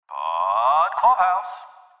Clubhouse.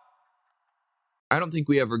 I don't think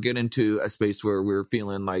we ever get into a space where we're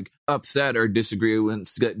feeling like upset or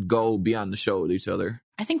disagreements go beyond the show with each other.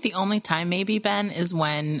 I think the only time maybe, Ben, is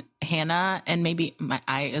when Hannah and maybe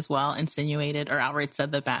I as well insinuated or outright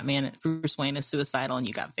said that Bruce Wayne is suicidal, and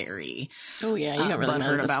you got very you got really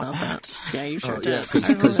mad about that. Yeah, you sure did.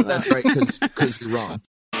 Because that's right, because you're wrong.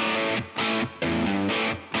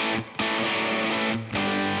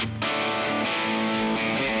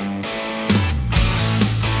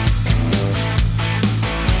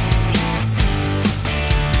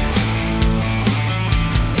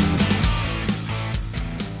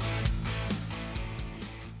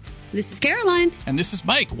 This is Caroline. And this is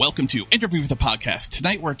Mike. Welcome to Interview with the Podcast.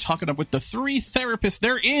 Tonight we're talking with the three therapists.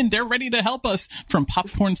 They're ready to help us from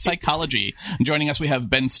Popcorn Psychology. And joining us, we have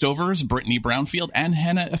Ben Stovers, Brittany Brownfield, and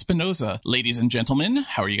Hannah Espinoza. Ladies and gentlemen,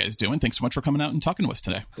 how are you guys doing? Thanks so much for coming out and talking to us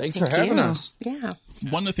today. Thanks for having us. Yeah.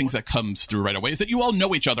 One of the things that comes through right away is that you all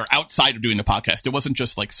know each other outside of doing the podcast. It wasn't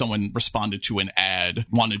just like someone responded to an ad,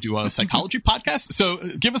 want to do a psychology podcast. So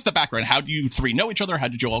give us the background. How do you three know each other? How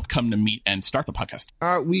did you all come to meet and start the podcast?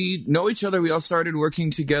 We know each other. We all started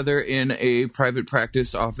working together in a private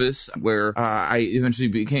practice office where I eventually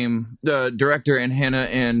became the director, and Hannah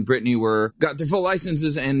and Brittany got their full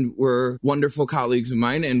licenses and were wonderful colleagues of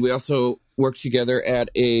mine. And we also worked together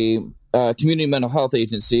at a community mental health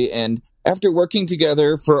agency. And after working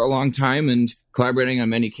together for a long time and collaborating on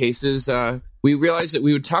many cases, we realized that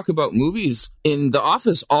we would talk about movies in the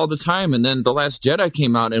office all the time. And then The Last Jedi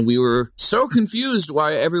came out, and we were so confused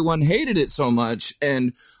why everyone hated it so much.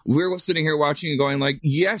 And we're sitting here watching and going like,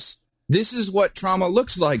 yes, this is what trauma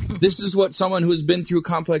looks like. This is what someone who's been through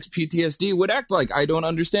complex PTSD would act like. I don't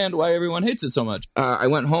understand why everyone hates it so much. I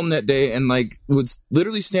went home that day and was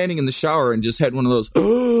literally standing in the shower and just had one of those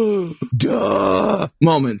duh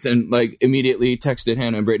moments, and immediately texted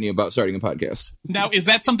Hannah and Brittany about starting a podcast. Now, is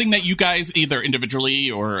that something that you guys either individually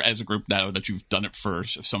or as a group, now that you've done it for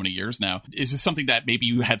so many years now, is this something that maybe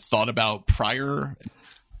you had thought about prior?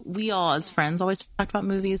 We all, as friends, always talked about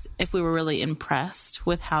movies if we were really impressed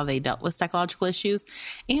with how they dealt with psychological issues.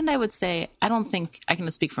 And I would say, I don't think I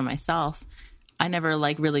can speak for myself. I never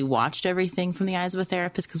really watched everything from the eyes of a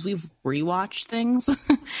therapist, because we've rewatched things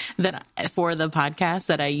that for the podcast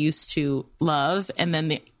that I used to love. And then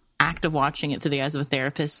the act of watching it through the eyes of a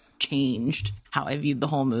therapist changed how I viewed the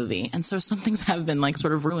whole movie. And so some things have been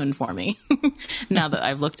sort of ruined for me now that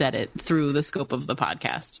I've looked at it through the scope of the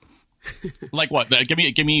podcast. Like what?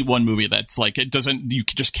 Give me one movie that's you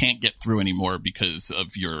just can't get through anymore because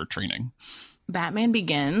of your training. Batman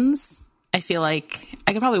Begins. I feel like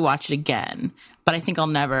I could probably watch it again, but I think I'll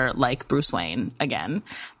never like Bruce Wayne again.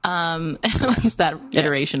 At least that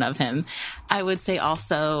iteration of him. I would say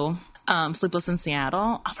also Sleepless in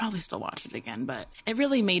Seattle. I'll probably still watch it again, but it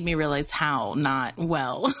really made me realize how not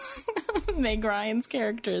well Meg Ryan's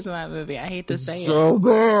character is in that movie. I hate to say so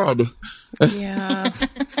bad. Yeah.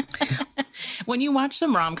 When you watch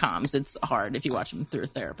some rom-coms, it's hard if you watch them through a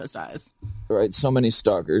therapist's eyes. Right. So many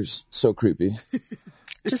stalkers. So creepy.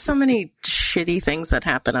 Just so many shitty things that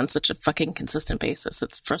happen on such a fucking consistent basis.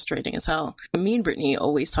 It's frustrating as hell. Me and Brittany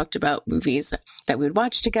always talked about movies that we would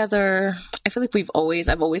watch together. I feel like I've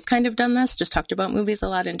always kind of done this, just talked about movies a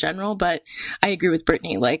lot in general, but I agree with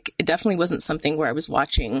Brittany. It definitely wasn't something where I was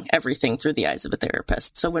watching everything through the eyes of a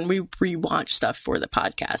therapist. So when we rewatch stuff for the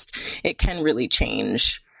podcast, it can really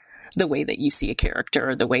change the way that you see a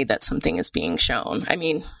character or the way that something is being shown. I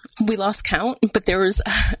mean, we lost count, but there was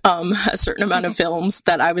a certain amount of films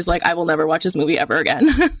that I was like, I will never watch this movie ever again.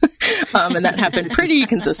 And that happened pretty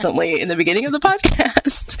consistently in the beginning of the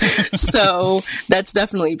podcast. So that's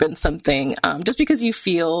definitely been something, just because you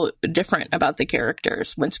feel different about the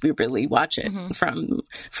characters once we really watch it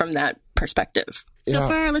from that perspective. So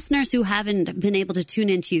for our listeners who haven't been able to tune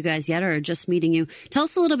into you guys yet or are just meeting you, tell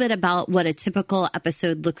us a little bit about what a typical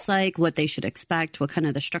episode looks like, what they should expect, what kind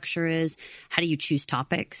of the structure is. How do you choose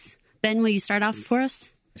topics? Ben, will you start off for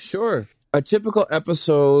us? Sure. A typical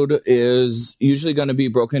episode is usually going to be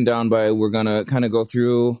broken down by, we're going to kind of go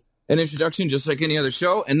through an introduction just like any other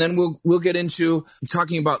show, and then we'll get into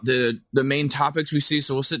talking about the main topics we see.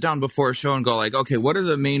 So we'll sit down before a show and go okay, what are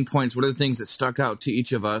the main points? What are the things that stuck out to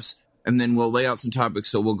each of us? And then we'll lay out some topics.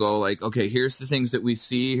 So we'll go okay, here's the things that we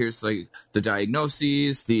see. Here's the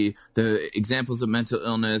diagnoses, the examples of mental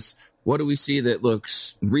illness. What do we see that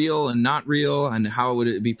looks real and not real, and how would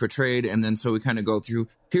it be portrayed? And then so we kind of go through,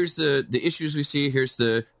 here's the issues we see. Here's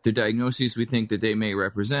the diagnoses we think that they may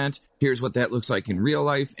represent. Here's what that looks like in real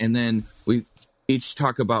life. And then we each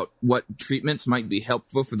talk about what treatments might be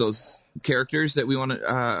helpful for those characters that we want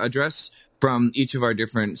to address. from each of our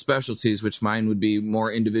different specialties, which mine would be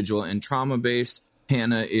more individual and trauma-based.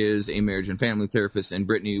 Hannah is a marriage and family therapist, and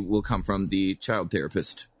Brittany will come from the child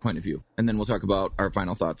therapist point of view. And then we'll talk about our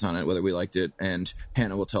final thoughts on it, whether we liked it, and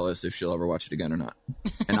Hannah will tell us if she'll ever watch it again or not.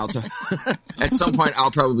 And I'll at some point, I'll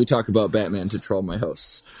probably talk about Batman to troll my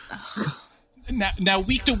hosts. Now,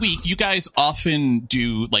 week to week, you guys often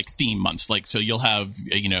do like theme months. Like, so you'll have,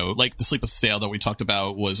 like the Sleepless Tale that we talked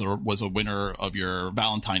about was a winner of your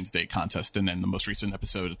Valentine's Day contest. And then the most recent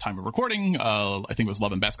episode at time of recording, I think it was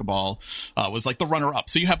Love and Basketball, was like the runner up.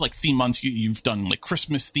 So you have like theme months. You've done like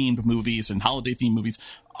Christmas themed movies and holiday themed movies.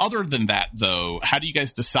 Other than that, though, how do you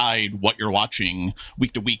guys decide what you're watching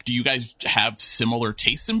week to week? Do you guys have similar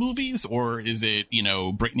tastes in movies, or is it,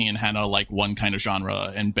 Brittany and Hannah like one kind of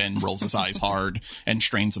genre and Ben rolls his eyes hard and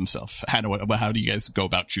strains himself? How do you guys go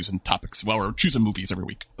about choosing topics? Well, or choosing movies every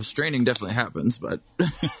week? Well, straining definitely happens, but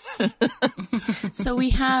So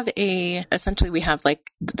we have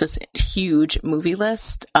like this huge movie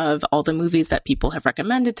list of all the movies that people have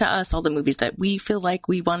recommended to us, all the movies that we feel like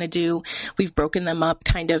we want to do. We've broken them up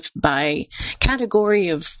kind of by category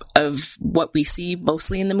of what we see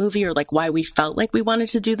mostly in the movie, or like why we felt like we wanted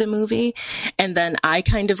to do the movie. And then I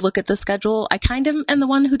kind of look at the schedule. I kind of am the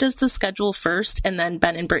one who does the schedule first, and then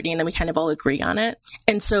Ben and Brittany, and then we kind of all agree on it.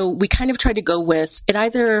 And so we kind of try to go with it.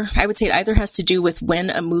 I would say it either has to do with when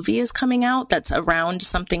a movie is coming out that's around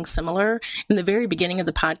something similar. In the very beginning of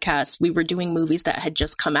the podcast, we were doing movies that had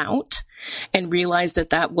just come out and realized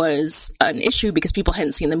that was an issue because people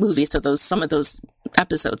hadn't seen the movie. So some of those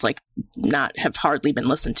episodes have hardly been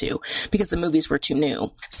listened to because the movies were too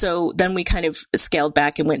new. So then we kind of scaled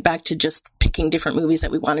back and went back to just picking different movies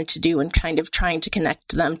that we wanted to do and kind of trying to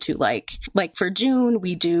connect them to like for June,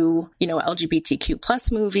 we do, LGBTQ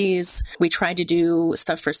plus movies. We try to do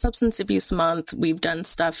stuff for Substance Abuse Month. We've done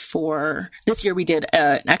stuff for this year. We did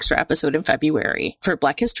an extra episode in February for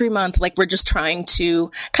Black History Month. Like, we're just trying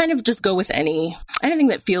to kind of just go with anything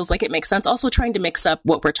that feels like it makes sense. Also trying to mix up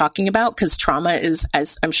what we're talking about, because trauma is,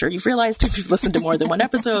 as I'm sure you've realized if you've listened to more than one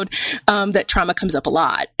episode, that trauma comes up a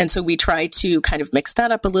lot. And so we try to kind of mix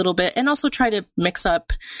that up a little bit, and also try to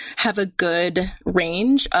have a good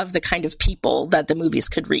range of the kind of people that the movies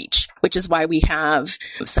could reach, which is why we have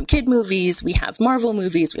some kid movies, we have Marvel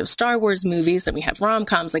movies, we have Star Wars movies, and we have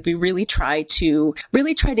rom-coms. Like, we really try to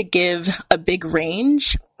give a big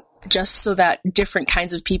range, just so that different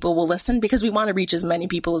kinds of people will listen, because we want to reach as many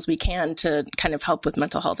people as we can to kind of help with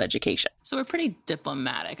mental health education. So we're pretty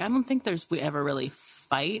diplomatic. I don't think we ever really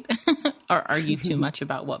fight or argue too much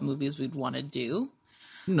about what movies we'd want to do.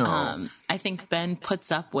 No. I think Ben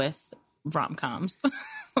puts up with rom-coms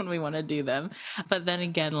when we want to do them. But then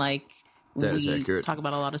again, we talk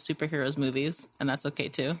about a lot of superheroes movies, and that's okay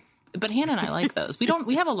too. But Hannah and I like those.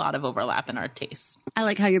 We have a lot of overlap in our tastes. I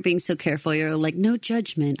like how you're being so careful. You're like, no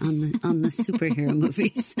judgment on the superhero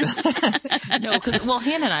movies. No, because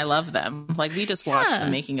Hannah and I love them. Like, we just watched the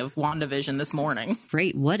making of WandaVision this morning.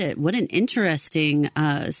 Great. What an interesting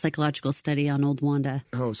psychological study on old Wanda.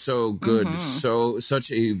 Oh, so good. Mm-hmm. Such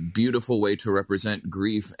a beautiful way to represent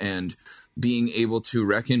grief and being able to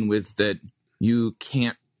reckon with that you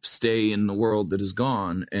can't stay in the world that is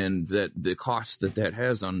gone, and that the cost that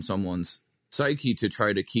has on someone's psyche to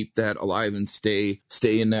try to keep that alive and stay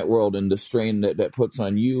in that world, and the strain that puts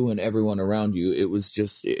on you and everyone around you. It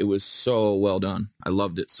was so well done. I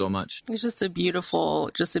loved it so much. It was just a beautiful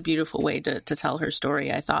way to tell her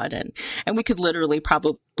story, I thought. And we could literally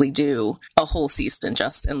probably do a whole season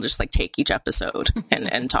just like take each episode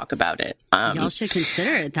and talk about it. Y'all should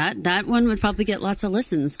consider it. That one would probably get lots of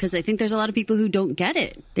listens, because I think there's a lot of people who don't get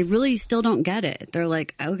it. They really still don't get it. They're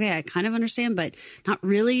like, okay, I kind of understand, but not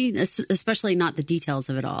really, especially not the details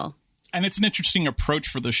of it all. And it's an interesting approach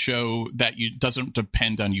for the show that doesn't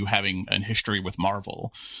depend on you having a history with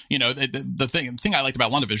Marvel. The thing I liked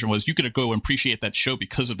about WandaVision was you could go and appreciate that show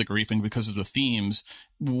because of the grief and because of the themes,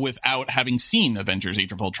 without having seen Avengers: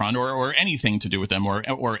 Age of Ultron or anything to do with them or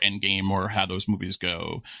Endgame or how those movies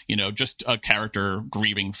go. Just a character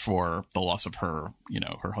grieving for the loss of her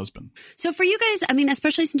husband. So for you guys, I mean,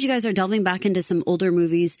 especially since you guys are delving back into some older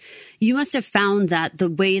movies, you must have found that the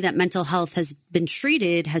way that mental health has been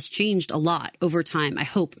treated has changed a lot over time. I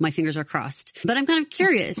hope, my fingers are crossed. But I'm kind of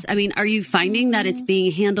curious. I mean, are you finding that it's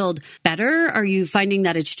being handled better? Are you finding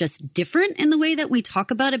that it's just different in the way that we talk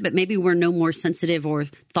about it, but maybe we're no more sensitive or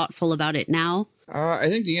thoughtful about it now? I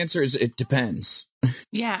think the answer is it depends.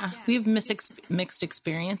 Yeah, we have mixed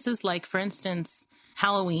experiences. Like, for instance,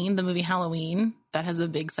 Halloween, the movie Halloween, that has a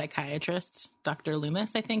big psychiatrist, Dr.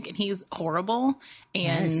 Loomis, I think, and he's horrible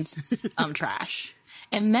and trash.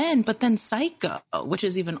 But then Psycho, which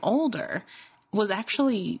is even older, was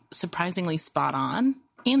actually surprisingly spot on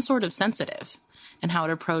and sort of sensitive in how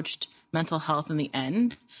it approached mental health in the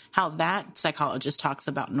end, how that psychologist talks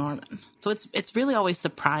about Norman. So it's really always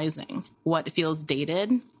surprising what feels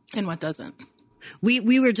dated and what doesn't.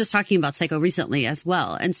 We were just talking about Psycho recently as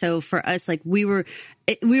well. And so for us, like we were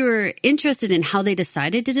interested in how they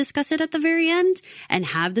decided to discuss it at the very end and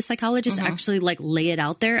have the psychologist actually like lay it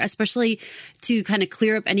out there, especially to kind of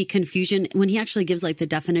clear up any confusion when he actually gives like the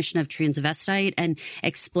definition of transvestite and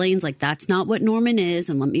explains like that's not what Norman is.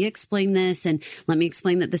 And let me explain this, and let me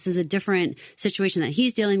explain that this is a different situation that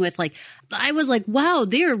he's dealing with. Like I was like, wow,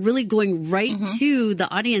 they're really going right to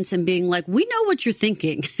the audience and being like, we know what you're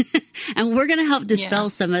thinking and we're going to help dispel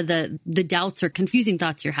some of the doubts or confusing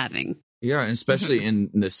thoughts you're having. Yeah, and especially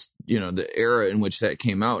in this, the era in which that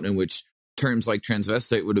came out, in which terms like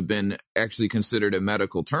transvestite would have been actually considered a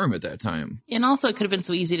medical term at that time. And also it could have been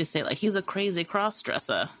so easy to say, like, he's a crazy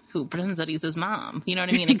cross-dresser who pretends that he's his mom. You know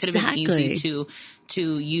what I mean? It could have been easy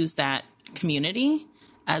to use that community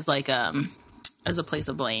as like as a place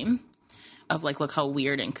of blame. Of like, look how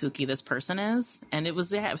weird and kooky this person is. And it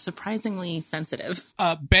was surprisingly sensitive.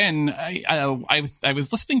 Ben, I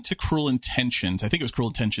was listening to Cruel Intentions. I think it was Cruel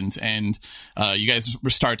Intentions. And you guys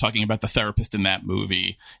started talking about the therapist in that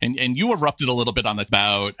movie. And you erupted a little bit on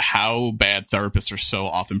about how bad therapists are so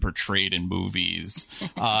often portrayed in movies.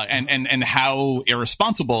 And how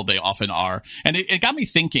irresponsible they often are. And it got me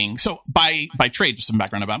thinking. So by trade, just some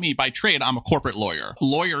background about me. By trade, I'm a corporate lawyer.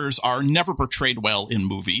 Lawyers are never portrayed well in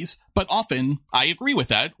movies. But often, I agree with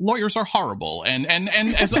that. Lawyers are horrible, and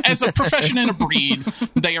as a profession and a breed,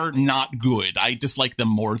 they are not good. I dislike them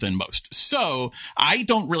more than most. So I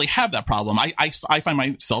don't really have that problem. I find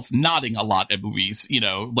myself nodding a lot at movies.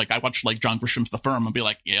 Like I watch like John Grisham's The Firm and be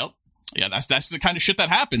like, yep. Yeah, that's the kind of shit that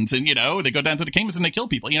happens. And, they go down to the Caymans and they kill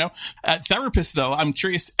people, Therapists, though, I'm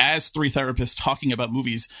curious, as three therapists talking about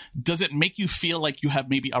movies, does it make you feel like you have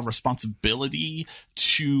maybe a responsibility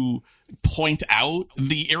to point out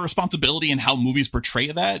the irresponsibility and how movies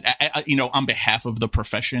portray that, on behalf of the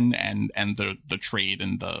profession and the trade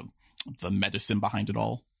and the medicine behind it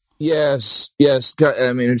all? Yes.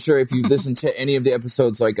 I mean, I'm sure if you listen to any of the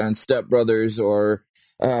episodes like on Step Brothers or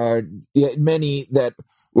many that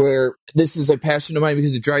where this is a passion of mine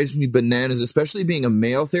because it drives me bananas, especially being a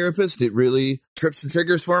male therapist. It really trips the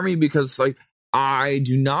triggers for me because like I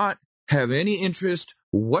do not have any interest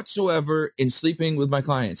whatsoever in sleeping with my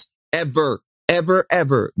clients ever,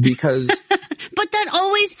 because but that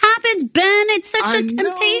always happens, Ben. It's such a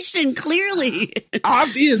temptation, clearly.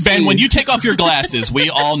 Obviously. Ben, when you take off your glasses, we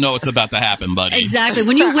all know it's about to happen, buddy. Exactly.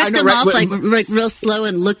 When you whip them off like real slow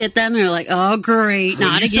and look at them, and you're like, oh, great, when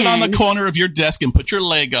not you again. Sit on the corner of your desk and put your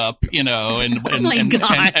leg up, and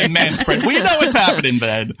man spread. We know what's happening,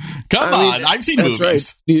 Ben. Come on. I've seen movies.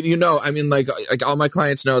 Right. I mean, like all my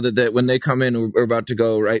clients know that when they come in, we're about to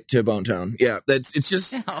go right to Bone Town. Yeah, it's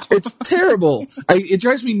just, it's terrible. It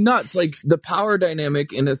drives me nuts. Like the power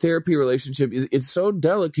dynamic in a therapy relationship, it's so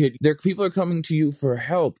delicate. People are coming to you for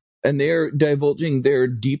help and they're divulging their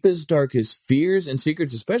deepest, darkest fears and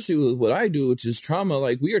secrets, especially with what I do, which is trauma.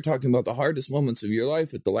 Like we are talking about the hardest moments of your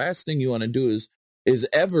life, but the last thing you want to do is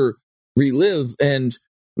ever relive. And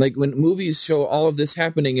like when movies show all of this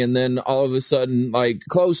happening and then all of a sudden like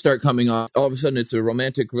clothes start coming off, all of a sudden it's a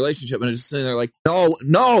romantic relationship and it's just sitting there like,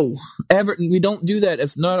 no, ever. We don't do that.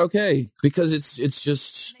 It's not okay because it's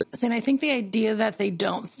just. And I think the idea that they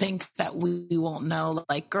don't think that we won't know,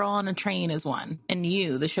 like Girl on a Train is one, and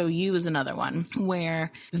the show You is another one,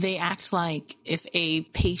 where they act like if a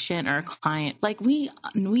patient or a client, like we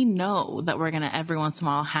know that we're going to every once in a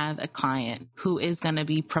while have a client who is going to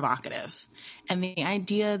be provocative. And the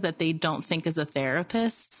idea that they don't think as a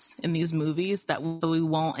therapist in these movies that we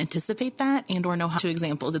won't anticipate that and or know how to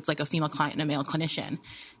examples. It's like a female client and a male clinician.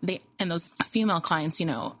 And those female clients,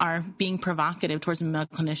 are being provocative towards male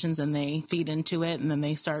clinicians and they feed into it and then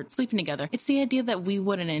they start sleeping together. It's the idea that we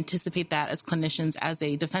wouldn't anticipate that as clinicians as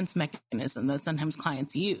a defense mechanism that sometimes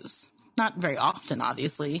clients use. Not very often,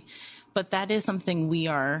 obviously, but that is something we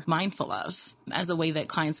are mindful of as a way that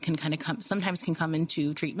clients can kind of sometimes can come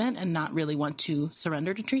into treatment and not really want to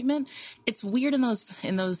surrender to treatment. It's weird in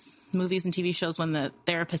those movies and TV shows when the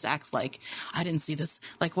therapist acts like, I didn't see this,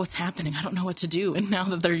 like what's happening? I don't know what to do. And now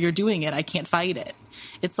that you're doing it, I can't fight it.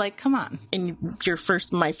 It's like, come on. In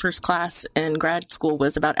my first class in grad school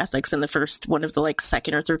was about ethics. And one of the like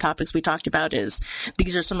second or third topics we talked about is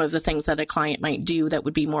these are some of the things that a client might do that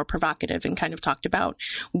would be more provocative, and kind of talked about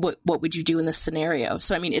what would you do in this scenario.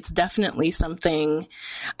 So, I mean, it's definitely something.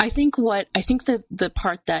 I think the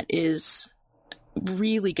part that is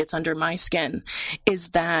really gets under my skin is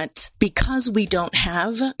that because we don't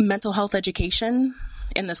have mental health education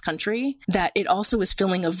in this country, that it also is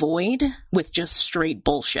filling a void with just straight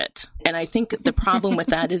bullshit. And I think the problem with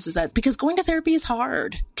that is that because going to therapy is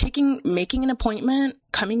hard. Making an appointment,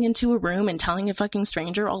 coming into a room and telling a fucking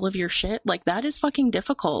stranger all of your shit, like that is fucking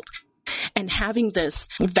difficult. And having this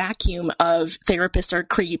vacuum of therapists are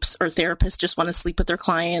creeps, or therapists just want to sleep with their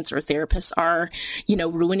clients, or therapists are,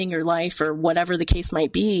 ruining your life, or whatever the case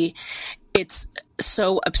might be, it's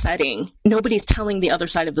so upsetting. Nobody's telling the other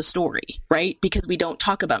side of the story, right? Because we don't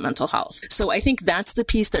talk about mental health. So I think that's the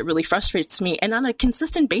piece that really frustrates me. And on a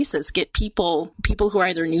consistent basis, get people who are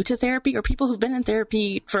either new to therapy or people who've been in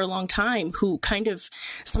therapy for a long time who kind of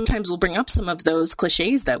sometimes will bring up some of those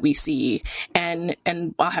cliches that we see. And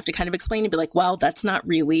I'll have to kind of explain and be like, well, that's not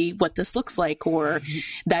really what this looks like. Or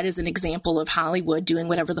that is an example of Hollywood doing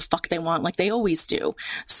whatever the fuck they want, like they always do.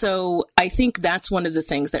 So I think that's one of the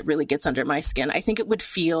things that really gets under my skin. I think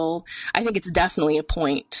it's definitely a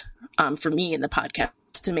point for me in the podcast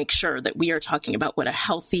to make sure that we are talking about what a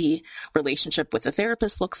healthy relationship with a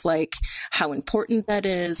therapist looks like, how important that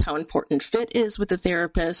is, how important fit is with the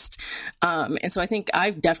therapist. And so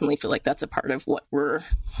I definitely feel like that's a part of what we're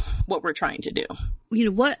trying to do.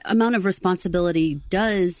 What amount of responsibility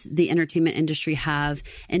does the entertainment industry have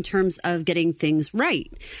in terms of getting things right?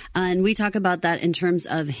 And we talk about that in terms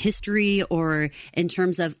of history, or in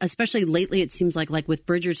terms of, especially lately, it seems like with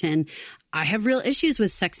Bridgerton, I have real issues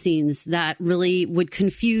with sex scenes that really would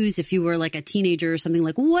confuse if you were like a teenager or something.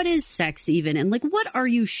 Like, what is sex even? And like, what are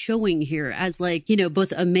you showing here as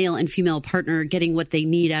both a male and female partner getting what they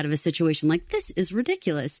need out of a situation? Like, this is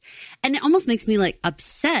ridiculous. And it almost makes me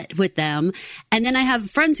upset with them. And then I have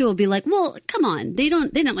friends who will be like, well, come on. They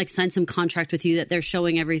don't sign some contract with you that they're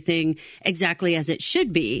showing everything exactly as it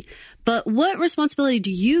should be. But what responsibility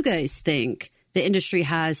do you guys think the industry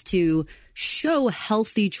has to show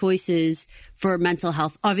healthy choices for mental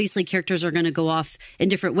health? Obviously, characters are going to go off in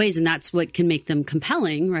different ways, and that's what can make them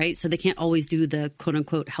compelling, right? So they can't always do the quote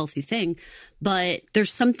unquote healthy thing. But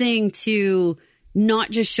there's something to not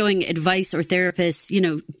just showing advice or therapists,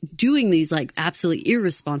 doing these absolutely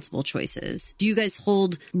irresponsible choices. Do you guys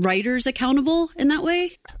hold writers accountable in that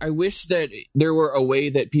way? I wish that there were a way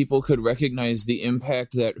that people could recognize the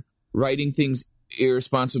impact that writing things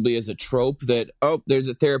irresponsibly as a trope, that, oh, there's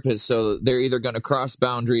a therapist, so they're either going to cross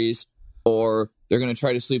boundaries or they're going to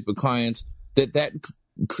try to sleep with clients, that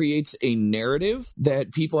creates a narrative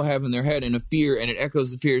that people have in their head, and a fear, and it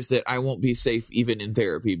echoes the fears that I won't be safe even in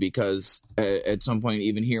therapy because at some point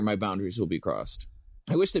even here my boundaries will be crossed.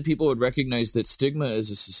 I wish that people would recognize that stigma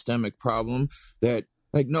is a systemic problem, that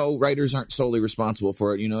no, writers aren't solely responsible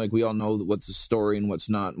for it. We all know what's a story and what's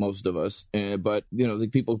not, most of us. But,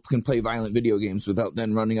 people can play violent video games without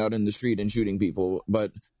then running out in the street and shooting people.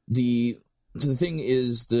 But the thing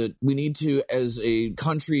is that we need to, as a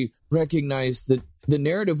country, recognize that the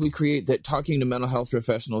narrative we create that talking to mental health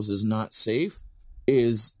professionals is not safe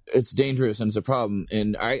it's dangerous, and it's a problem.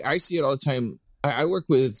 And I see it all the time. I work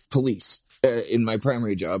with police in my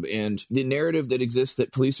primary job, and the narrative that exists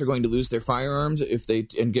that police are going to lose their firearms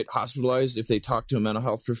and get hospitalized if they talk to a mental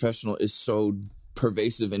health professional is so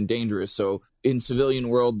pervasive and dangerous. So in civilian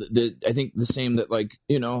world, I think the same that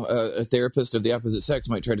a therapist of the opposite sex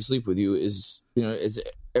might try to sleep with you is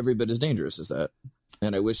every bit as dangerous as that.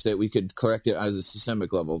 And I wish that we could correct it at a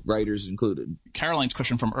systemic level, writers included. Caroline's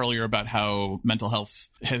question from earlier about how mental health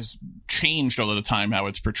has changed over the time, how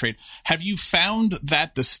it's portrayed. Have you found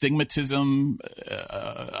that the stigmatism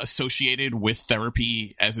associated with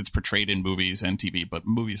therapy as it's portrayed in movies and TV, but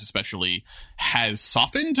movies especially, has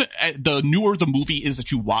softened? The newer the movie is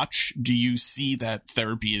that you watch, do you see that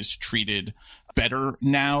therapy is treated better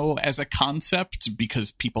now as a concept because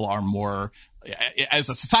people are more, as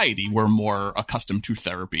a society, we're more accustomed to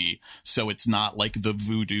therapy, so it's not like the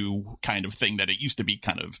voodoo kind of thing that it used to be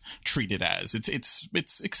kind of treated as.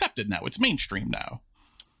 It's accepted now. It's mainstream now.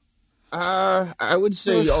 I would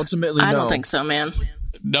say ultimately no. I don't think so, man.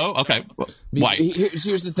 No? Okay. Why?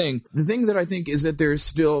 Here's the thing. The thing that I think is that there's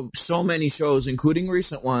still so many shows, including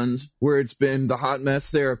recent ones, where it's been the hot mess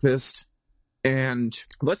therapist. And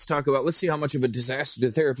let's see how much of a disaster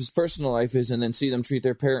the therapist's personal life is, and then see them treat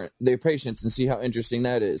their patients and see how interesting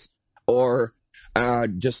that is. Or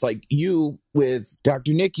just like you with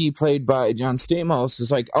Dr. Nikki, played by John Stamos,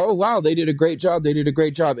 is like, oh, wow, they did a great job.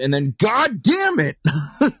 And then, God damn it.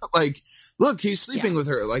 Look, he's sleeping with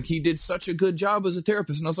her. He did such a good job as a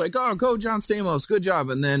therapist. And I was like, oh, go John Stamos. Good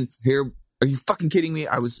job. And then here, are you fucking kidding me?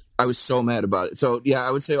 I was so mad about it. So, yeah,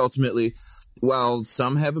 I would say ultimately, while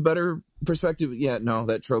some have a better perspective, yeah, no,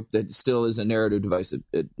 that trope, that still is a narrative device.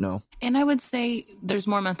 No. And I would say there's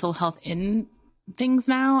more mental health in things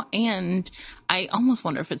now, and I almost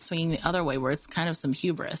wonder if it's swinging the other way, where it's kind of some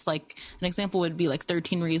hubris. Like an example would be like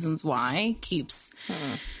 13 Reasons Why keeps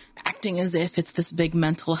acting as if it's this big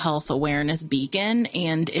mental health awareness beacon,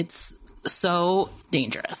 and it's so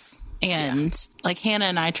dangerous. And like Hannah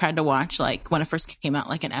and I tried to watch, like when it first came out,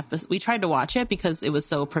 like an episode, we tried to watch it because it was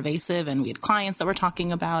so pervasive, and we had clients that were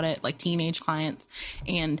talking about it, like teenage clients,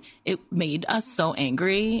 and it made us so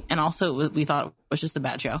angry. And also we thought it was just a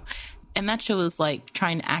bad show. And that show was like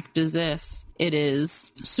trying to act as if it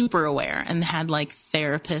is super aware, and had like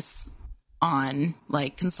therapists on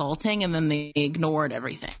like consulting, and then they ignored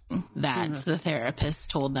everything that the therapist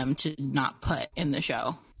told them to not put in the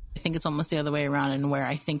show. I think it's almost the other way around, and where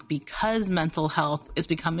I think because mental health is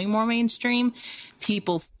becoming more mainstream,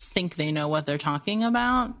 people think they know what they're talking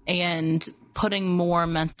about, and putting more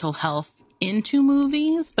mental health into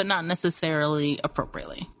movies, but not necessarily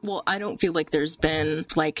appropriately. Well, I don't feel like there's been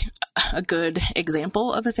like a good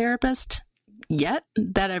example of a therapist yet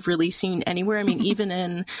that I've really seen anywhere. I mean, even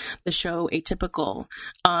in the show Atypical,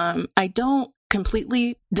 I don't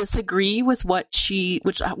completely disagree with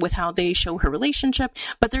with how they show her relationship,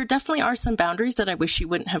 but there definitely are some boundaries that I wish she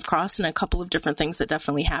wouldn't have crossed, and a couple of different things that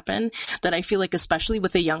definitely happen that I feel like, especially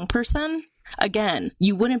with a young person, again,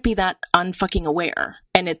 you wouldn't be that unfucking aware.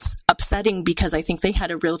 And it's upsetting because I think they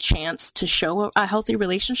had a real chance to show a healthy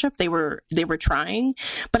relationship. They were trying.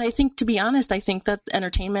 But I think, to be honest, I think that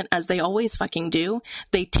entertainment, as they always fucking do,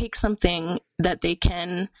 they take something that they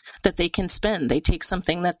can spin. They take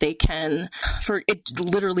something that they can, for it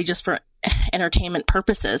literally just for entertainment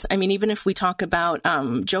purposes. I mean, even if we talk about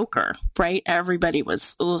Joker, right? Everybody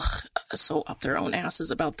was so up their own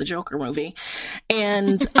asses about the Joker movie.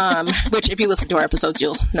 And which, if you listen to our episodes,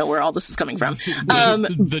 you'll know where all this is coming from.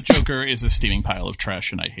 The Joker is a steaming pile of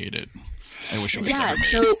trash, and I hate it. I wish it was never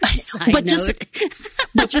made.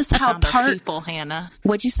 But just how Our people, Hannah.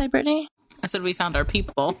 What'd you say, Brittany? I said we found our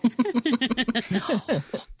people.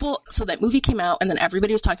 Well, so that movie came out, and then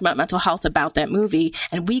everybody was talking about mental health about that movie,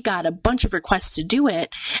 and we got a bunch of requests to do it,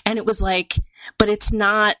 and it was like, but it's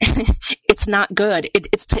not, it's not good.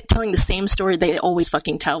 It's telling the same story they always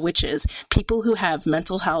fucking tell, which is people who have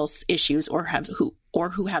mental health issues or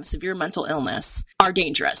who have severe mental illness are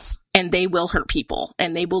dangerous, and they will hurt people,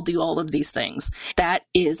 and they will do all of these things. That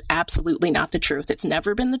is absolutely not the truth. It's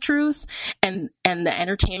never been the truth. And the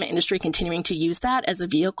entertainment industry continuing to use that as a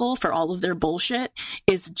vehicle for all of their bullshit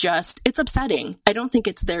is just, it's upsetting. I don't think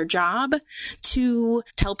it's their job to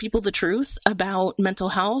tell people the truth about mental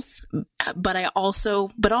health, but also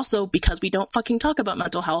because we don't fucking talk about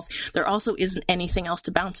mental health, there also isn't anything else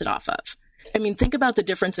to bounce it off of. I mean, think about the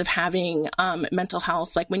difference of having mental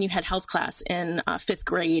health, like when you had health class in 5th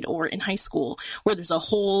grade or in high school, where there's a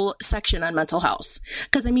whole section on mental health.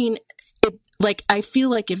 Because, I mean, I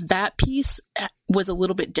feel like if that piece was a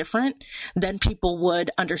little bit different, then people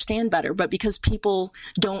would understand better. But because people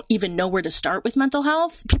don't even know where to start with mental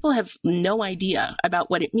health, people have no idea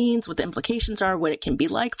about what it means, what the implications are, what it can be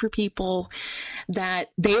like for people,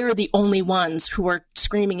 that they are the only ones who are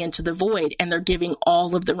screaming into the void, and they're giving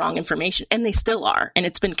all of the wrong information. And they still are. And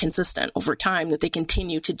it's been consistent over time that they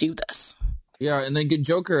continue to do this. Yeah, and then get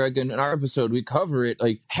Joker, again, in our episode, we cover it.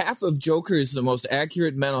 Like, half of Joker is the most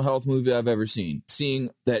accurate mental health movie I've ever seen.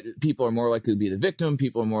 Seeing that people are more likely to be the victim,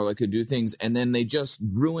 people are more likely to do things, and then they just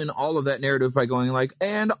ruin all of that narrative by going like,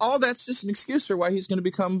 and all that's just an excuse for why he's going to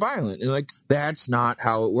become violent. And like, that's not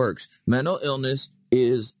how it works. Mental illness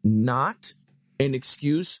is not an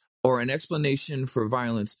excuse or an explanation for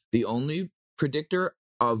violence. The only predictor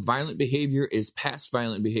of violent behavior is past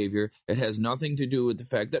violent behavior. It has nothing to do with the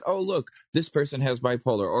fact that, oh, look, this person has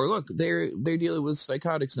bipolar, or look, they're dealing with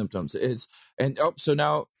psychotic symptoms. So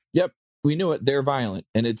now, yep, we knew it. They're violent,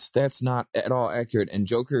 and that's not at all accurate. And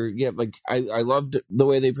Joker, yeah, like I loved the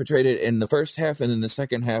way they portrayed it in the first half, and in the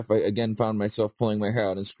second half, I again found myself pulling my hair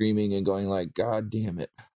out and screaming and going like, God damn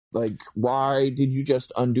it. Like, why did you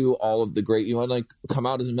just undo all of the great, you want to like come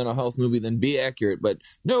out as a mental health movie, then be accurate, but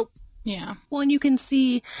nope. Yeah. Well, and you can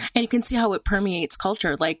see how it permeates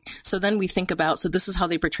culture. Like, so then we think about, so this is how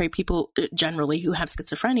they portray people generally who have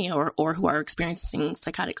schizophrenia or who are experiencing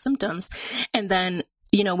psychotic symptoms. And then,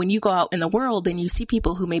 you know, when you go out in the world and you see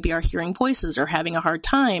people who maybe are hearing voices or having a hard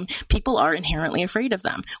time, people are inherently afraid of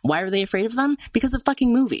them. Why are they afraid of them? Because of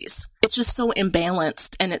fucking movies. It's just so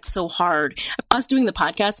imbalanced, and it's so hard. Us doing the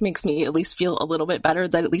podcast makes me at least feel a little bit better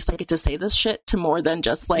that at least I get to say this shit to more than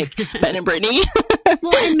just like Ben and Brittany.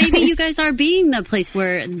 Well, and maybe you guys are being the place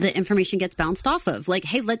where the information gets bounced off of. Like,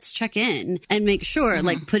 hey, let's check in and make sure,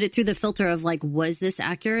 like, put it through the filter of, like, was this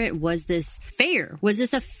accurate? Was this fair? Was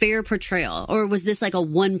this a fair portrayal? Or was this like a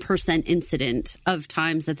 1% incident of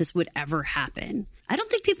times that this would ever happen? I don't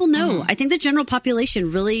think people know. I think the general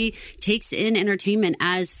population really takes in entertainment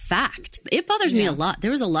as fact. It bothers me a lot.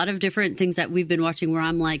 There was a lot of different things that we've been watching where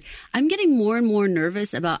I'm like, I'm getting more and more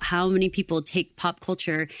nervous about how many people take pop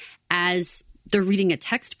culture as they're reading a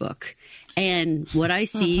textbook. And what I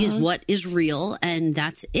see is what is real, and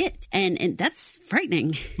that's it. And that's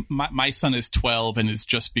frightening. My son is 12 and has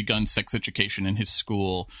just begun sex education in his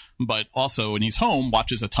school, but also when he's home,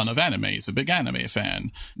 watches a ton of anime. He's a big anime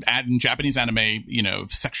fan. And Japanese anime, you know,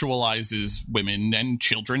 sexualizes women and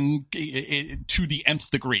children to the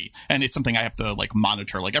nth degree. And it's something I have to, like,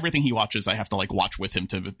 monitor. Like, everything he watches, I have to, like, watch with him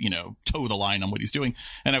to, you know, toe the line on what he's doing.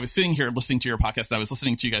 And I was sitting here listening to your podcast, and I was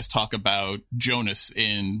listening to you guys talk about Jonas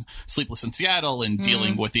in Sleepless in Seattle and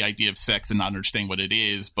dealing with the idea of sex and not understanding what it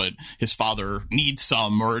is, but his father needs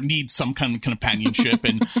some kind of companionship.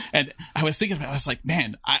 and I was thinking about it, I was like,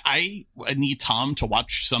 man, I need Tom to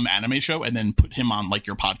watch some anime show and then put him on, like,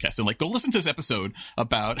 your podcast and, like, go listen to this episode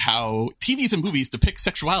about how TVs and movies depict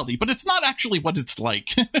sexuality, but it's not actually what it's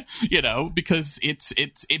like, you know, because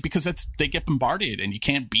they get bombarded and you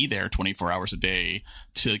can't be there 24 hours a day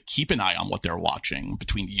to keep an eye on what they're watching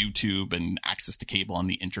between YouTube and access to cable on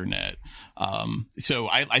the internet. So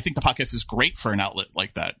I think the podcast is great for an outlet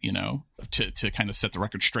like that, you know, to kind of set the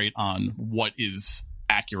record straight on what is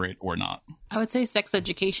accurate or not. I would say Sex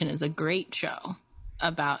Education is a great show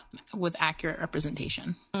with accurate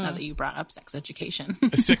representation. Now that you brought up Sex Education.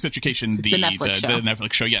 Sex Education, the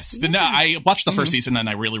Netflix show. Yes. Yeah. I watched the first season and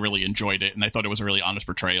I really, really enjoyed it. And I thought it was a really honest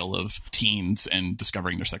portrayal of teens and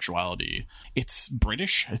discovering their sexuality. It's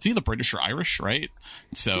British. It's either British or Irish, right?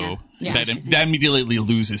 So that immediately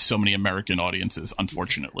loses so many American audiences,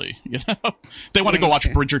 unfortunately. You know, they want to go watch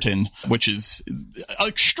Bridgerton, which is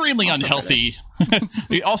extremely unhealthy.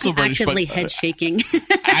 Also British, actively but head shaking.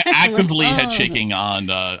 Actively head shaking on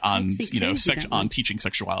you know, on teaching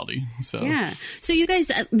sexuality. So so you guys,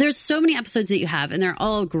 there's so many episodes that you have and they're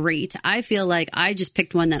all great. I feel like I just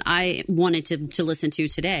picked one that I wanted to listen to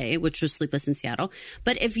today, which was Sleepless in Seattle.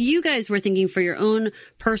 But if you guys were thinking for your own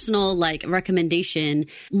personal, like, recommendation,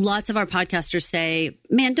 lots of our podcasters say,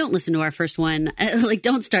 man, don't listen to our first one. Like,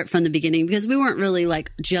 don't start from the beginning because we weren't really,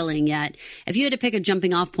 like, gelling yet. If you had to pick a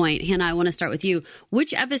jumping off point, Hannah, I want to start with you.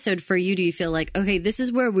 Which episode for you do you feel like, okay, this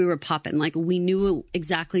is where we were popping? Like, we knew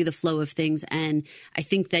exactly the flow of things, and I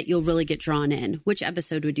think that you'll really get drawn in. Which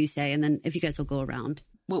episode would you say? And then if you guys will go around.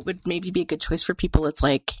 What would maybe be a good choice for people? It's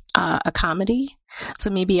like a comedy. So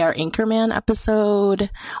maybe our Anchorman episode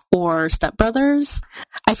or Step Brothers.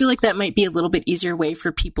 I feel like that might be a little bit easier way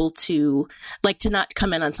for people to, like, to not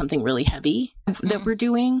come in on something really heavy that we're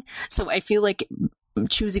doing. So I feel like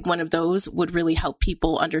choosing one of those would really help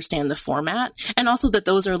people understand the format. And also that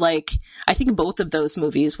those are, like, I think both of those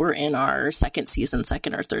movies were in our second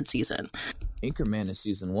or third season. Anchorman is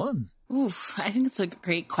season 1. Oof, I think it's a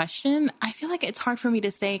great question. I feel like it's hard for me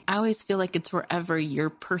to say. I always feel like it's wherever you're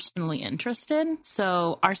personally interested.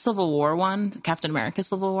 So our Civil War one, Captain America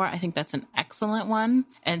Civil War, I think that's an excellent one.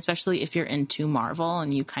 And especially if you're into Marvel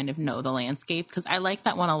and you kind of know the landscape, because I like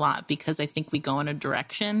that one a lot because I think we go in a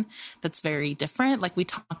direction that's very different. Like, we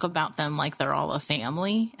talk about them like they're all a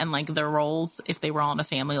family and, like, their roles, if they were all in a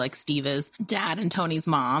family, like Steve is dad and Tony's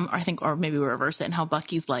mom, or maybe we reverse it, and how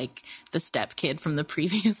Bucky's like the step kid from the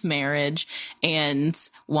previous marriage. And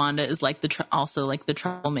Wanda is like also like the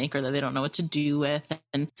troublemaker that they don't know what to do with.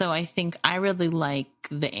 And so I think I really like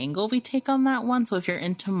the angle we take on that one. So if you're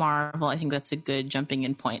into Marvel, I think that's a good jumping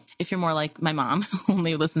in point. If you're more like my mom, who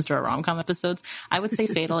only listens to our rom-com episodes, I would say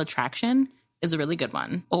Fatal Attraction is a really good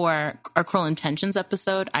one. Or our Cruel Intentions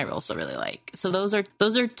episode, I also really like. So those are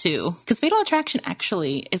two. Because Fatal Attraction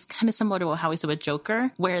actually is kind of similar to how we said with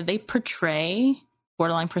Joker, where they portray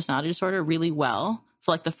borderline personality disorder really well for,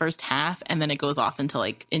 like, the first half, and then it goes off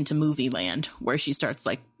into movie land, where she starts,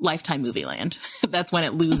 like, Lifetime movie land. That's when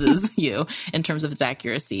it loses you in terms of its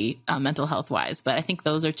accuracy, mental health wise. But I think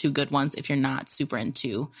those are two good ones if you're not super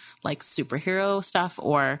into, like, superhero stuff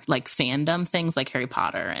or, like, fandom things like Harry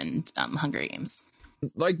Potter and Hunger Games.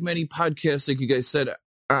 Like many podcasts, like you guys said,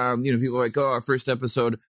 people are like, oh, our first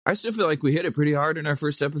episode. I still feel like we hit it pretty hard in our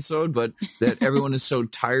first episode, but that everyone is so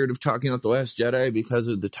tired of talking about The Last Jedi because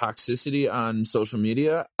of the toxicity on social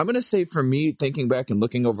media. I'm going to say, for me, thinking back and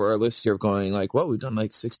looking over our list here, going like, well, we've done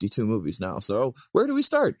like 62 movies now. So where do we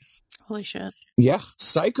start? Holy shit. Yeah.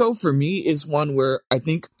 Psycho for me is one where I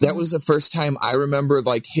think that was the first time I remember,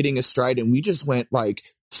 like, hitting a stride, and we just went, like,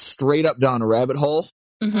 straight up down a rabbit hole.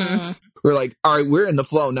 Mm-hmm. We're like, all right, we're in the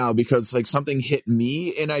flow now because like something hit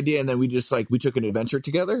me an idea, and then we just like we took an adventure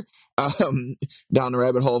together down the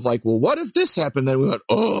rabbit hole of like, well, what if this happened? Then we went,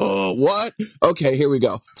 oh, what? Okay, here we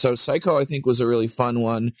go. So Psycho, I think, was a really fun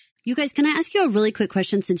one. You guys, can I ask you a really quick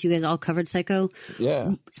question since you guys all covered Psycho?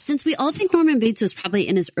 Yeah. Since we all think Norman Bates was probably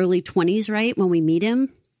in his early 20s, right, when we meet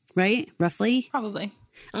him, right, roughly? Probably.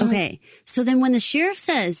 Okay, so then when the sheriff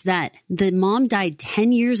says that the mom died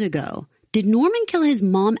 10 years ago, did Norman kill his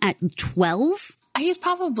mom at 12? He was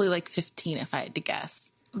probably like 15 if I had to guess.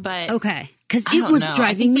 But Okay, because I it don't was know. I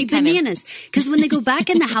driving me think we kind of- bananas. Because when they go back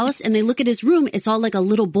in the house and they look at his room, it's all like a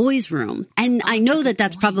little boy's room. And I know that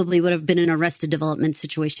that's probably would have been an Arrested Development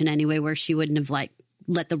situation anyway, where she wouldn't have like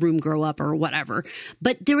let the room grow up or whatever.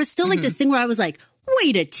 But there was still like this thing where I was like,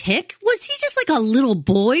 wait a tick, was he just like a little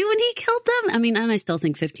boy when he killed them? I mean, and I still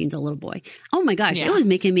think 15's a little boy. Oh my gosh, Yeah. it was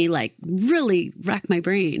making me like really rack my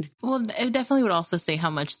brain. Well, it definitely would also say how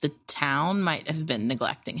much the town might have been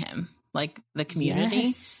neglecting him, like the community,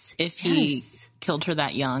 Yes, if he yes. killed her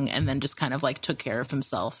that young and then just kind of like took care of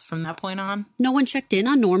himself from that point on. No one checked in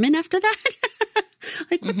on Norman after that?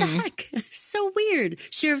 Like, what the heck? So weird.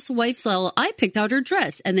 Sheriff's wife saw, I picked out her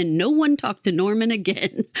dress, and then no one talked to Norman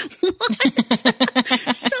again.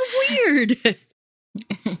 What? So weird.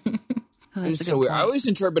 Oh, that's a So good weird. I point. always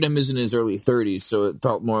interpret him as in his early 30s, so it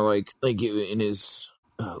felt more like in his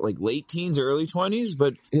like late teens or early 20s.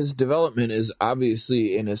 But his development is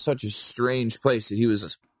obviously in such a strange place that he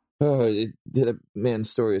was. That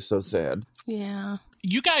man's story is so sad. Yeah.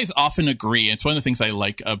 You guys often agree. It's one of the things I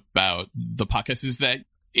like about the podcast is that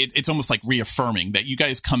it's almost like reaffirming that you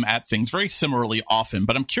guys come at things very similarly often.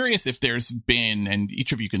 But I'm curious if there's been, and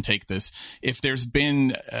each of you can take this, if there's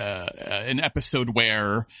been an episode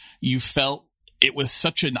where you felt it was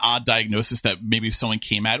such an odd diagnosis that maybe someone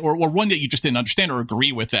came at, or one that you just didn't understand or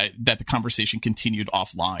agree with, that the conversation continued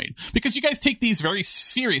offline. Because you guys take these very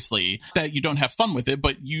seriously, that you don't have fun with it,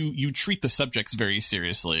 but you treat the subjects very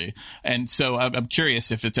seriously. And so I'm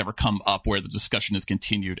curious if it's ever come up where the discussion has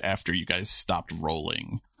continued after you guys stopped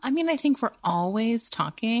rolling. I mean, I think we're always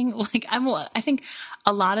talking. Like, I think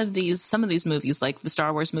a lot of some of these movies, like the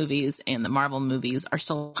Star Wars movies and the Marvel movies, are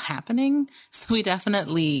still happening. So we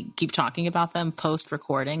definitely keep talking about them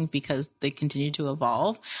post-recording because they continue to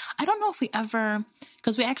evolve. I don't know if we ever,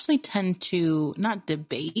 because we actually tend to not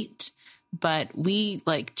debate, but we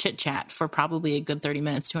like chit chat for probably a good 30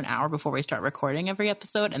 minutes to an hour before we start recording every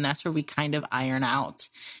episode. And that's where we kind of iron out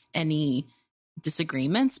any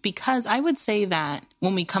disagreements, because I would say that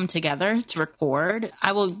when we come together to record,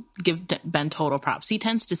 I will give Ben total props. He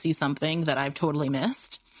tends to see something that I've totally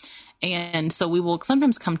missed. And so we will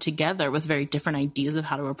sometimes come together with very different ideas of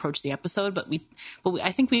how to approach the episode, but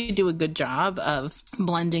I think we do a good job of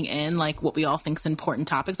blending in like what we all think is important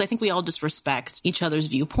topics. I think we all just respect each other's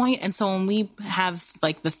viewpoint. And so when we have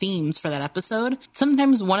like the themes for that episode,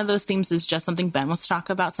 sometimes one of those themes is just something Ben wants to talk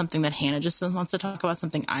about, something that Hannah just wants to talk about,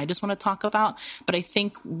 something I just want to talk about. But I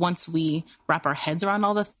think once we wrap our heads around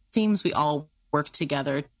all the themes, we all work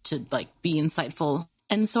together to like be insightful.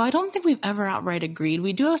 And so I don't think we've ever outright agreed.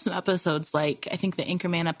 We do have some episodes, like I think the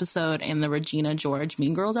Anchorman episode and the Regina George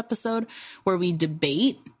Mean Girls episode, where we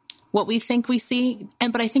debate what we think we see.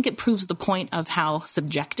 But I think it proves the point of how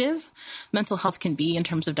subjective mental health can be in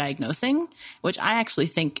terms of diagnosing, which I actually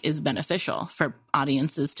think is beneficial for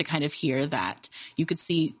audiences to kind of hear that you could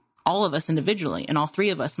see all of us individually, and all three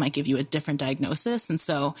of us might give you a different diagnosis. And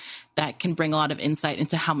so that can bring a lot of insight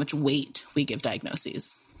into how much weight we give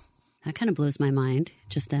diagnoses. That kind of blows my mind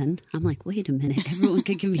just then. I'm like, wait a minute. Everyone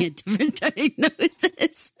could give me a different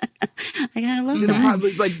diagnosis. I kind of love that.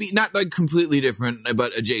 Probably like not like completely different,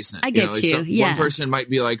 but adjacent. I get like you, yeah. One person might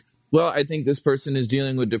be like, well, I think this person is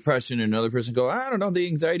dealing with depression, and another person go, I don't know, the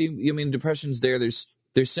anxiety. I mean, depression's there. There's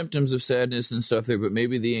symptoms of sadness and stuff there, but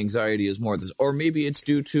maybe the anxiety is more this, or maybe it's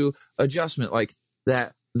due to adjustment, like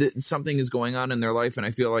that something is going on in their life, and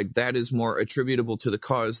I feel like that is more attributable to the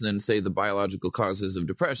cause than, say, the biological causes of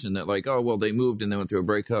depression, that like, oh, well, they moved and they went through a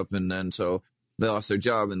breakup, and then so they lost their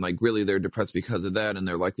job, and like really they're depressed because of that, and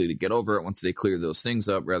they're likely to get over it once they clear those things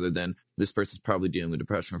up, rather than this person's probably dealing with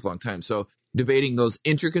depression for a long time. So debating those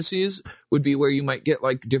intricacies would be where you might get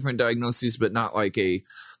like different diagnoses, but not like a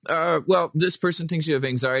well, this person thinks you have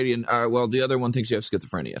anxiety, and well, the other one thinks you have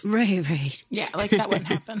schizophrenia. Right. Yeah, like that wouldn't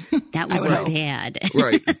happen. That would be bad.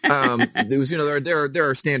 Right. There was, there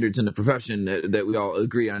are standards in the profession that we all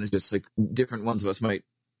agree on. It's just like different ones of us might.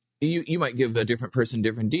 You might give a different person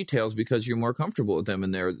different details because you're more comfortable with them,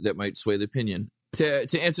 and that might sway the opinion.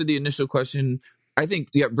 To answer the initial question, I think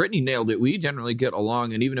Brittany nailed it. We generally get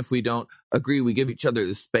along, and even if we don't agree, we give each other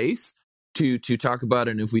the space to talk about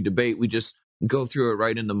it. And if we debate, we just go through it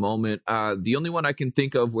right in the moment. The only one I can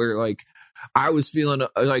think of where like I was feeling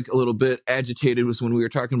like a little bit agitated was when we were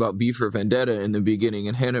talking about V for Vendetta in the beginning,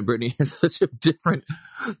 and Hannah and Brittany had such a different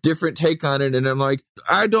take on it. And I'm like,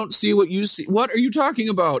 I don't see what you see. What are you talking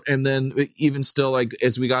about? And then even still, like,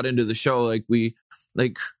 as we got into the show, like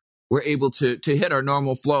we're able to hit our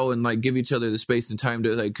normal flow and like give each other the space and time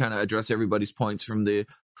to like kind of address everybody's points from the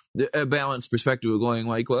balanced perspective of going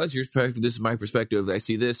like, well, that's your perspective, this is my perspective, I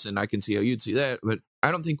see this and I can see how you'd see that. But I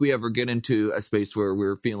don't think we ever get into a space where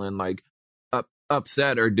we're feeling like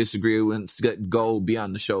upset or disagree and go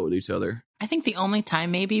beyond the show with each other. I think the only time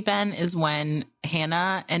maybe, Ben, is when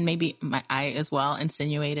Hannah and maybe I as well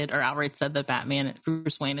insinuated or outright said that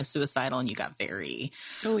Bruce Wayne is suicidal, and you got very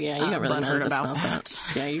you got really mad about that.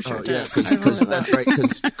 Yeah, you sure did. Because that's right,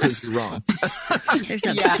 because you're wrong. There's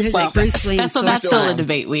a Bruce Wayne. That's still a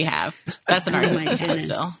debate we have. That's an argument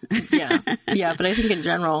still. Yeah, but I think in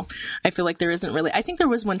general, I feel like there isn't really. I think there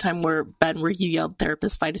was one time where Ben, where you yelled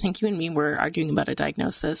therapist fight. I think you and me were arguing about a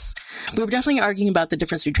diagnosis. We were definitely arguing about the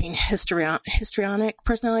difference between histrionic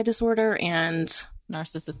personality disorder and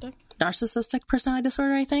narcissistic personality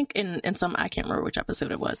disorder, I think, in some, I can't remember which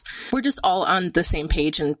episode it was. We're just all on the same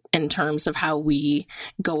page in terms of how we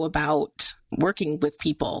go about working with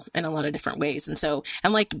people in a lot of different ways. And so,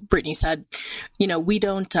 and like Brittany said, we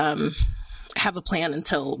don't have a plan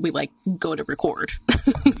until we like go to record.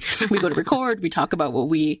 We go to record, we talk about what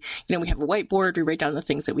we have a whiteboard, we write down the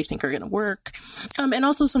things that we think are going to work. And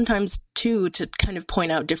also sometimes too, to kind of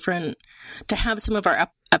point out to have some of our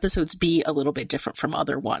episodes be a little bit different from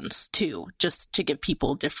other ones too, just to give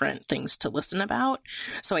people different things to listen about.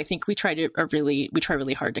 So I think we try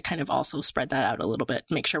really hard to kind of also spread that out a little bit,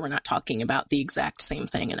 make sure we're not talking about the exact same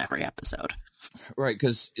thing in every episode. Right,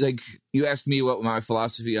 because like you asked me what my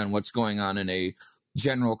philosophy on what's going on in a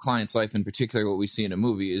general client's life, in particular what we see in a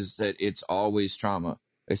movie, is that it's always trauma.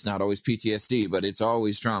 It's not always PTSD, but it's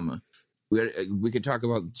always trauma. We could talk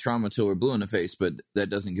about trauma till we're blue in the face, but that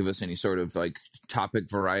doesn't give us any sort of like topic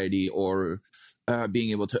variety or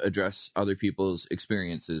being able to address other people's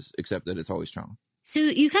experiences, except that it's always trauma. So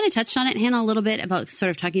you kind of touched on it, Hannah, a little bit about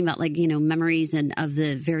sort of talking about like, memories and of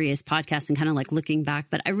the various podcasts and kind of like looking back.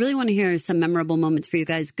 But I really want to hear some memorable moments for you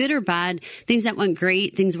guys, good or bad, things that went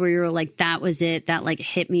great, things where you were like, that was it, that like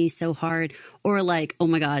hit me so hard, or like, oh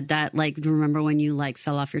my God, that like, remember when you like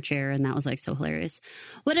fell off your chair and that was like so hilarious,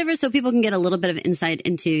 whatever. So people can get a little bit of insight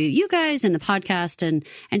into you guys and the podcast and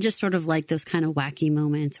just sort of like those kind of wacky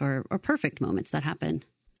moments or perfect moments that happen.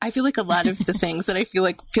 I feel like a lot of the things that I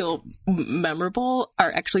feel memorable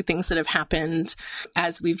are actually things that have happened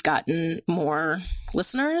as we've gotten more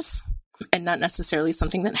listeners, and not necessarily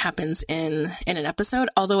something that happens in an episode.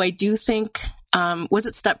 Although I do think, was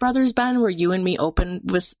it Step Brothers, Ben, where you and me opened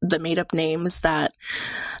with the made up names that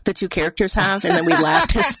the two characters have, and then we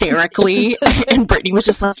laughed hysterically, and Brittany was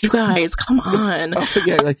just like, "You guys, come on!" Oh,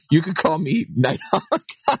 yeah, like you could call me Nighthawk.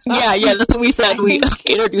 yeah, that's what we said. We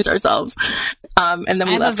introduced ourselves, and then we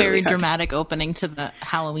I have left a very really dramatic opening to the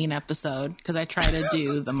Halloween episode because I try to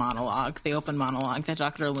do the monologue, the open monologue that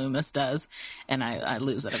Dr. Loomis does, and I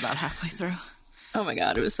lose it about halfway through. Oh my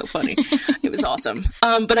God, it was so funny. It was awesome.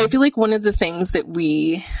 But I feel like one of the things that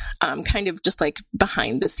we kind of just like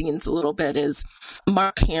behind the scenes a little bit is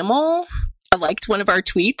Mark Hamill liked one of our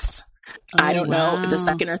tweets. I don't know, the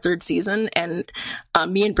second or third season. And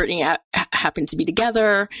me and Brittany happened to be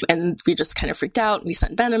together, and we just kind of freaked out, and we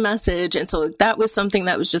sent Ben a message. And so that was something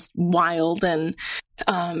that was just wild and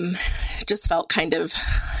just felt kind of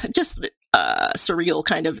just surreal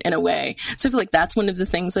kind of in a way. So I feel like that's one of the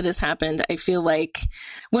things that has happened. I feel like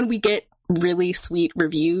when we get really sweet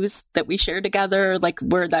reviews that we share together, like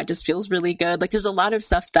where that just feels really good. Like there's a lot of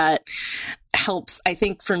stuff that helps, I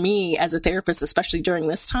think, for me as a therapist, especially during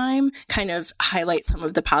this time, kind of highlight some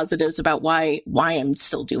of the positives about why I'm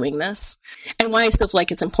still doing this and why I still feel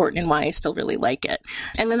like it's important and why I still really like it.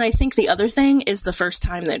 And then I think the other thing is the first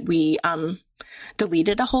time that we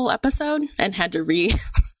deleted a whole episode and had to re-record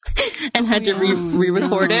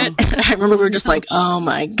it. I remember we were just like, oh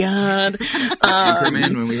my God.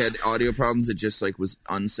 Man, when we had audio problems, it just like was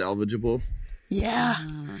unsalvageable. Yeah.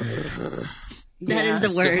 That is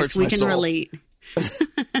the worst. We can relate.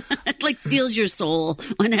 It like steals your soul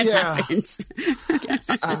when that happens. Yes.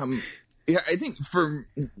 I think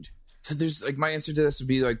so there's like my answer to this would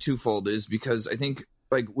be like twofold, is because I think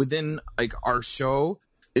like within like our show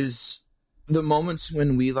is the moments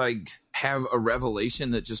when we like have a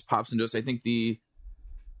revelation that just pops into us. I think we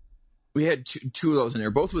had two of those in there,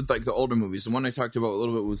 both with like the older movies. The one I talked about a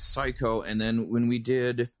little bit was Psycho, and then when we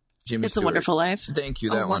did Jimmy It's Stewart. a Wonderful Life. Thank you,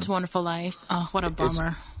 that one. What's a Wonderful Life? Oh, what a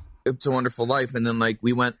bummer. It's a Wonderful Life. And then like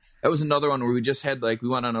that was another one where we just had we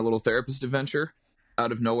went on a little therapist adventure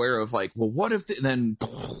out of nowhere of well, what if then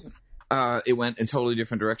it went in a totally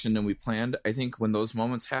different direction than we planned. I think when those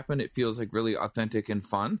moments happen, it feels really authentic and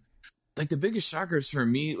fun. The biggest shockers for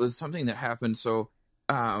me was something that happened. So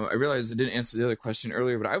I realized I didn't answer the other question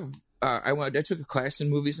earlier, but I took a class in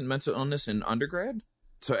movies and mental illness in undergrad.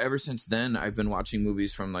 So ever since then, I've been watching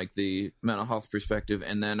movies from the mental health perspective.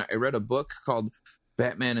 And then I read a book called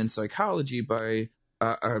Batman in Psychology by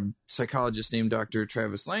a psychologist named Dr.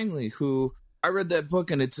 Travis Langley, who I read that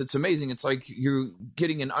book, and it's amazing. It's like you're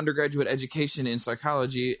getting an undergraduate education in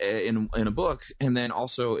psychology in a book, and then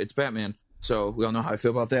also it's Batman. So we all know how I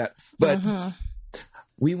feel about that. But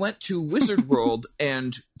we went to Wizard World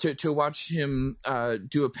and to watch him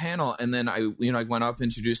do a panel, and then I went up,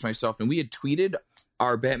 introduced myself, and we had tweeted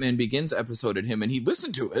our Batman Begins episode at him, and he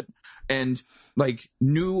listened to it and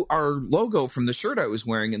knew our logo from the shirt I was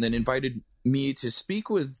wearing, and then invited me to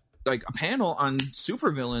speak with a panel on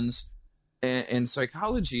supervillains and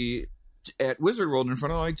psychology at Wizard World in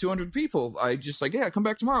front of 200 people. I just come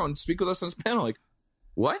back tomorrow and speak with us on this panel.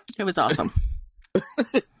 What? It was awesome.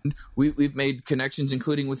 We've made connections,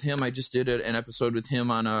 including with him. I just did an episode with him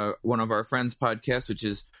on one of our friends' podcasts, which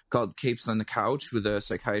is called Capes on the Couch, with a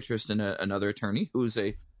psychiatrist and another attorney who's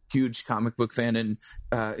a huge comic book fan and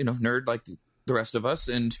nerd like the rest of us.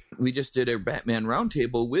 And we just did a Batman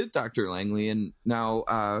roundtable with Dr. Langley, and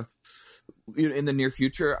now in the near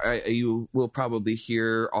future, you will probably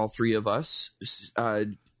hear all three of us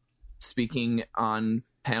speaking on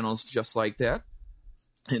panels just like that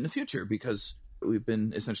in the future, because we've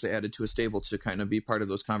been essentially added to a stable to kind of be part of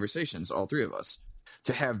those conversations, all three of us.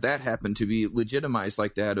 To have that happen, to be legitimized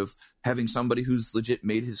like that, of having somebody who's legit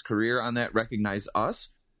made his career on that recognize us,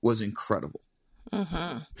 was incredible.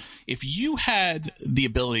 If you had the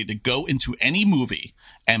ability to go into any movie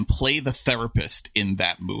and play the therapist in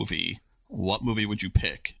that movie, what movie would you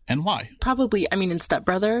pick and why? Probably, in Step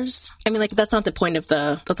Brothers. That's not the point of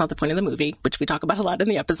the movie, which we talk about a lot in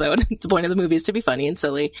the episode. The point of the movie is to be funny and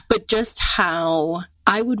silly, but just how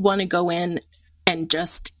I would want to go in and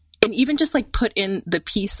even put in the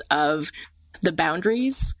piece of the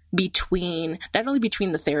boundaries between, not only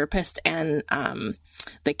between the therapist and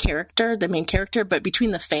the main character, but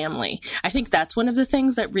between the family. I think that's one of the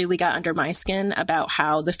things that really got under my skin about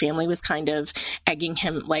how the family was kind of egging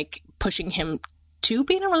him, pushing him to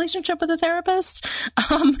be in a relationship with a therapist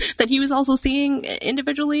that he was also seeing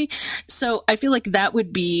individually. So I feel like that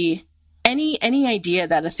would be any idea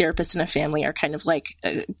that a therapist and a family are kind of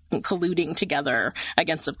colluding together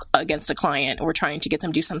against a client, or trying to get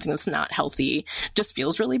them to do something that's not healthy, just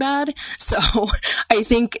feels really bad. So I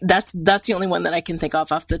think that's the only one that I can think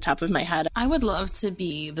of off the top of my head. I would love to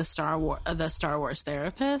be the Star Wars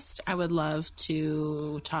therapist. I would love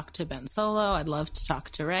to talk to Ben Solo. I'd love to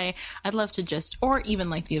talk to Rey. I'd love to or even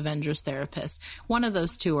the Avengers therapist. One of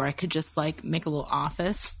those two, where I could just make a little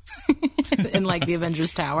office in the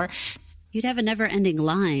Avengers Tower. You'd have a never-ending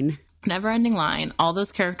line. Never-ending line. All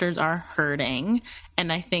those characters are hurting. And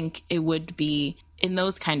I think it would be in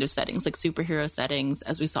those kind of settings, superhero settings,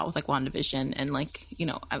 as we saw with WandaVision, and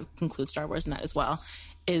I would include Star Wars in that as well,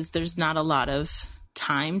 is there's not a lot of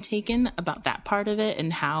time taken about that part of it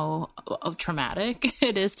and how traumatic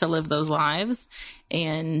it is to live those lives.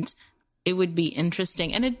 And it would be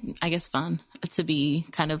interesting and I guess fun to be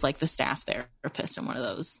kind of the staff therapist in one of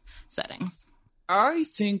those settings. I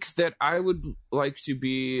think that I would like to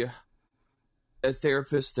be a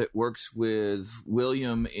therapist that works with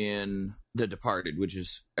William in The Departed, which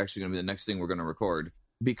is actually going to be the next thing we're going to record,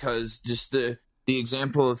 because just the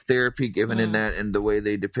example of therapy given in that, and the way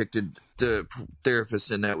they depicted the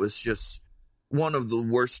therapist in that, was just one of the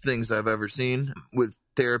worst things I've ever seen with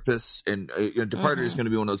therapists. And Departed is going to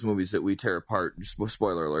be one of those movies that we tear apart.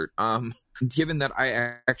 Spoiler alert. Given that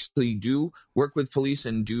I actually do work with police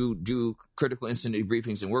and do critical incident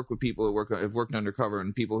debriefings and work with people who have worked undercover,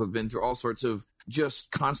 and people have been through all sorts of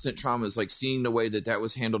just constant traumas, seeing the way that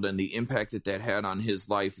was handled and the impact that had on his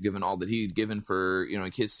life, given all that he'd given for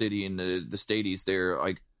his city and the state he's there.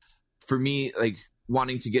 For me,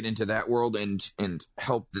 wanting to get into that world and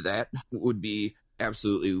help that would be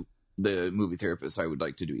absolutely the movie therapist I would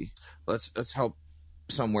like to be. Let's help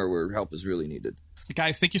somewhere where help is really needed.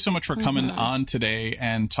 Guys, thank you so much for coming on today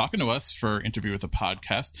and talking to us for Interview with the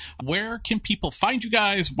Podcast. Where can people find you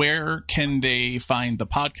guys? Where can they find the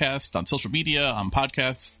podcast? On social media, on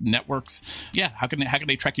podcasts, networks? Yeah, how can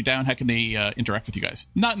they track you down? How can they interact with you guys?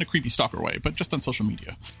 Not in a creepy stalker way, but just on social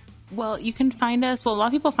media. Well, you can find us. Well, a lot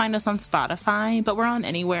of people find us on Spotify, but we're on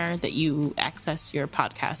anywhere that you access your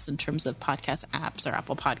podcasts in terms of podcast apps or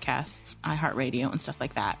Apple Podcasts, iHeartRadio, and stuff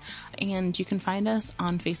like that. And you can find us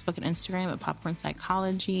on Facebook and Instagram at Popcorn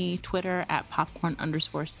Psychology, Twitter at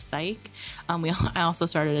popcorn_psych. I also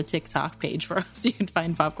started a TikTok page for us. You can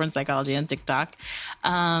find Popcorn Psychology on TikTok.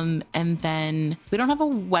 And then we don't have a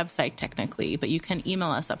website technically, but you can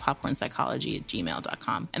email us at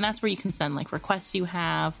popcornpsychology@gmail.com. And that's where you can send like requests you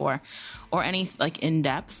have or any like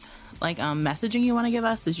in-depth like messaging you want to give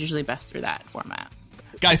us is usually best through that format.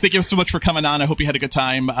 Guys, thank you so much for coming on. I hope you had a good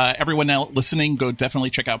time. Everyone now listening, go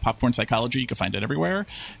definitely check out Popcorn Psychology. You can find it everywhere.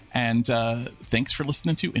 And thanks for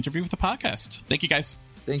listening to Interview with the Podcast. Thank you, guys.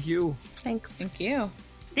 Thank you. Thanks. Thank you.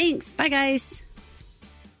 Thanks. Bye, guys.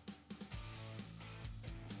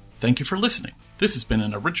 Thank you for listening. This has been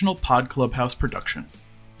an original Pod Clubhouse production.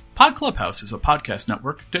 Pod Clubhouse is a podcast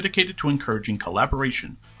network dedicated to encouraging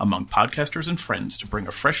collaboration among podcasters and friends to bring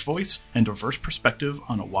a fresh voice and diverse perspective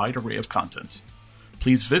on a wide array of content.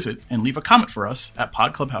 Please visit and leave a comment for us at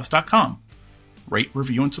podclubhouse.com. Rate,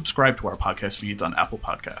 review, and subscribe to our podcast feeds on Apple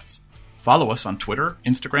Podcasts. Follow us on Twitter,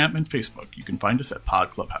 Instagram, and Facebook. You can find us at Pod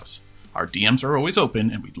Clubhouse. Our DMs are always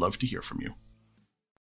open, and we'd love to hear from you.